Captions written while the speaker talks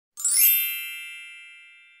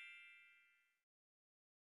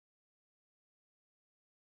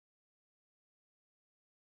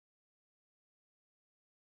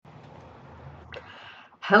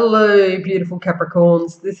Hello, beautiful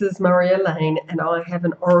Capricorns. This is Maria Lane, and I have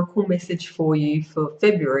an oracle message for you for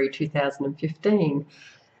February 2015.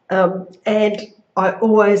 And I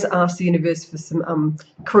always ask the universe for some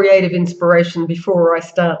creative inspiration before I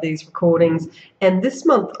start these recordings. And this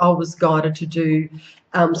month I was guided to do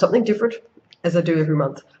something different, as I do every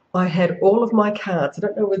month. I had all of my cards. I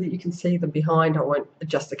don't know whether you can see them behind. I won't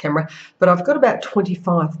adjust the camera, but I've got about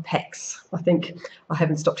 25 packs. I think I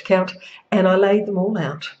haven't stopped to count, and I laid them all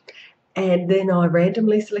out. And then I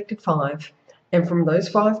randomly selected 5, and from those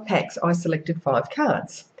 5 packs I selected 5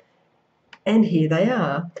 cards. And here they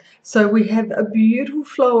are. So we have a beautiful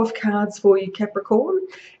flow of cards for you, Capricorn,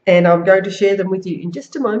 and I'm going to share them with you in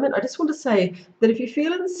just a moment. I just want to say that if you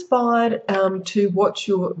feel inspired to watch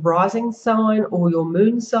your rising sign or your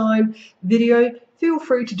moon sign video, feel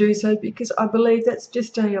free to do so, because I believe that's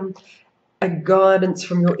just a guidance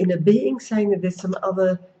from your inner being saying that there's some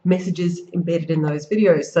other messages embedded in those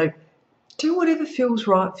videos. So do whatever feels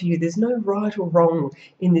right for you. There's no right or wrong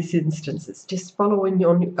in this instance. It's just following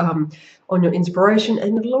on your inspiration,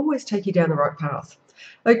 and it'll always take you down the right path.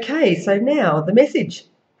 Okay, so now the message.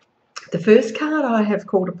 The first card I have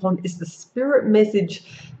called upon is the Spirit Message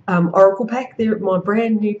Oracle pack. They're my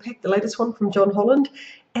brand new pack, the latest one from John Holland.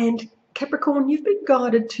 And Capricorn, you've been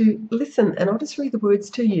guided to listen, and I'll just read the words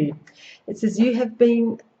to you. It says, you have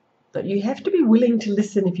to be willing to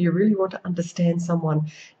listen if you really want to understand someone.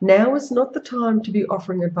 Now is not the time to be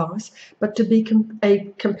offering advice, but to be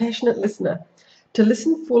a compassionate listener. To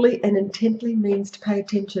listen fully and intently means to pay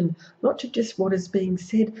attention, not to just what is being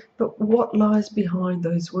said, but what lies behind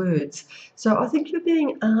those words. So I think you're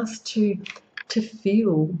being asked to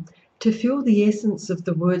feel the essence of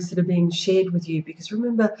the words that are being shared with you, because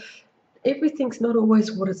remember, everything's not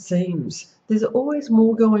always what it seems. There's always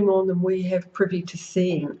more going on than we have privy to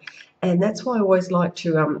seeing, and that's why I always like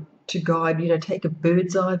to guide, take a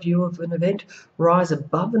bird's eye view of an event, rise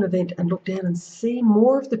above an event and look down and see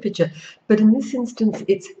more of the picture. But in this instance,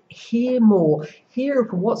 it's hear more, hear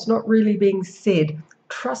of what's not really being said.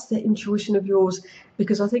 Trust that intuition of yours,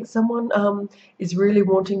 because I think someone is really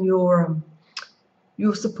wanting your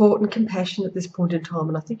support and compassion at this point in time,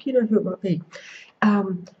 and I think you know who it might be.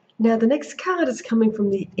 Now, the next card is coming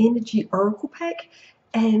from the Energy Oracle pack,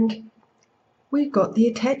 and we've got the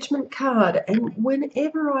Attachment card. And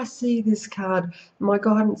whenever I see this card, my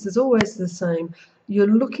guidance is always the same. You're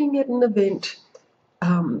looking at an event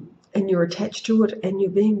and you're attached to it, and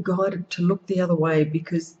you're being guided to look the other way,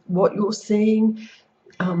 because what you're seeing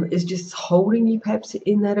is just holding you perhaps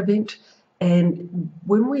in that event. And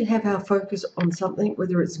when we have our focus on something,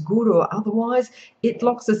 whether it's good or otherwise, it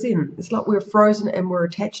locks us in. It's like we're frozen and we're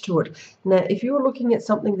attached to it. Now, if you're looking at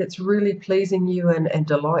something that's really pleasing you and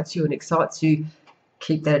delights you and excites you,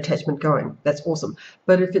 keep that attachment going. That's awesome.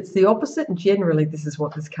 But if it's the opposite, and generally this is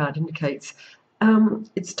what this card indicates,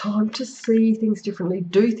 it's time to see things differently,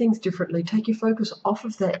 do things differently, take your focus off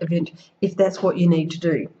of that event if that's what you need to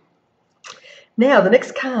do. Now, the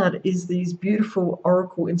next card is these beautiful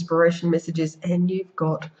Oracle inspiration messages, and you've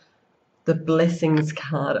got the Blessings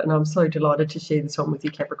card, and I'm so delighted to share this one with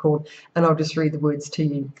you, Capricorn, and I'll just read the words to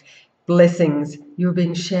you. Blessings, you're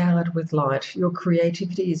being showered with light. Your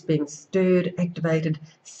creativity is being stirred, activated,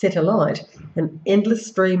 set alight. An endless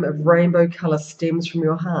stream of rainbow colour stems from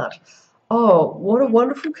your heart. Oh, what a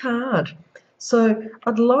wonderful card. So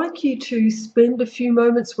I'd like you to spend a few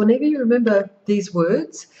moments whenever you remember these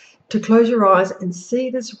words to close your eyes and see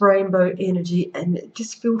this rainbow energy and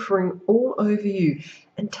just filtering all over you,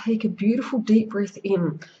 and take a beautiful deep breath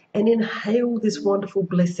in and inhale this wonderful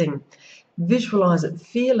blessing. Visualize it,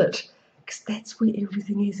 feel it, because that's where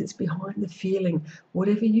everything is. It's behind the feeling.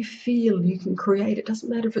 Whatever you feel, you can create. It doesn't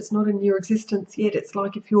matter if it's not in your existence yet. It's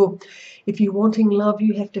like if you're wanting love,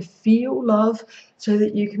 you have to feel love so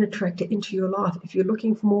that you can attract it into your life. If you're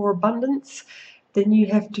looking for more abundance, then you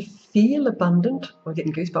have to feel abundant. I'm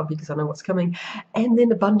getting goosebumpy because I know what's coming. And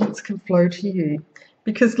then abundance can flow to you.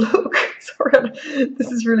 Because look, sorry,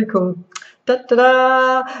 this is really cool.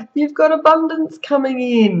 Da-da-da! You've got abundance coming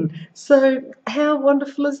in. So how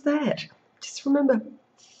wonderful is that? Just remember,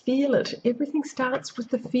 feel it. Everything starts with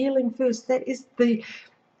the feeling first. That is the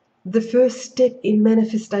first step in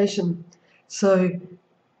manifestation. So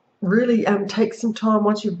really take some time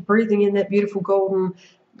once you're breathing in that beautiful golden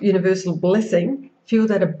universal blessing. Feel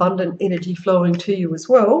that abundant energy flowing to you as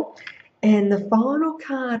well. And the final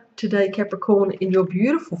card today, Capricorn, in your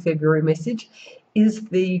beautiful February message is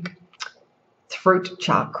the throat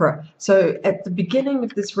chakra. So at the beginning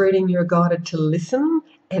of this reading, you're guided to listen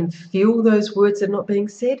and feel those words that are not being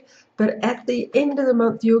said. But at the end of the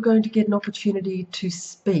month, you're going to get an opportunity to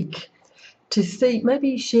speak, to see,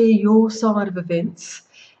 maybe share your side of events,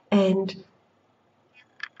 And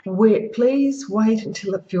please wait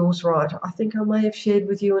until it feels right. I think I may have shared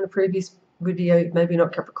with you in a previous video, maybe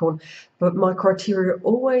not Capricorn, but my criteria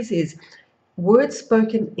always is words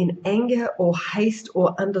spoken in anger or haste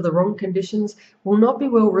or under the wrong conditions will not be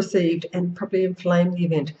well received and probably inflame the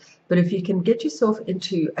event. But if you can get yourself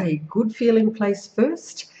into a good feeling place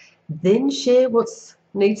first, then share what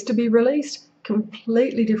needs to be released,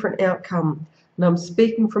 completely different outcome. And I'm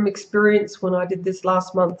speaking from experience. When I did this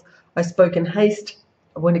last month, I spoke in haste,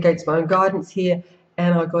 I went against my own guidance here,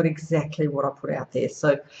 and I got exactly what I put out there.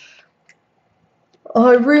 So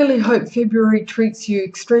I really hope February treats you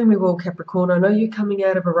extremely well, Capricorn. I know you're coming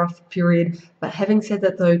out of a rough period, but having said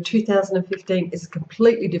that though, 2015 is a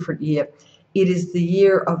completely different year. It is the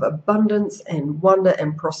year of abundance and wonder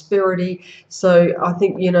and prosperity. So I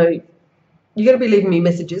think, you're going to be leaving me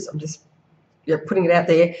messages. I'm just putting it out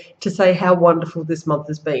there to say how wonderful this month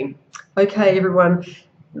has been. Okay, everyone,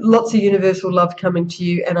 lots of universal love coming to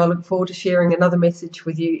you, and I look forward to sharing another message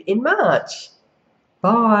with you in March.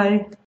 Bye.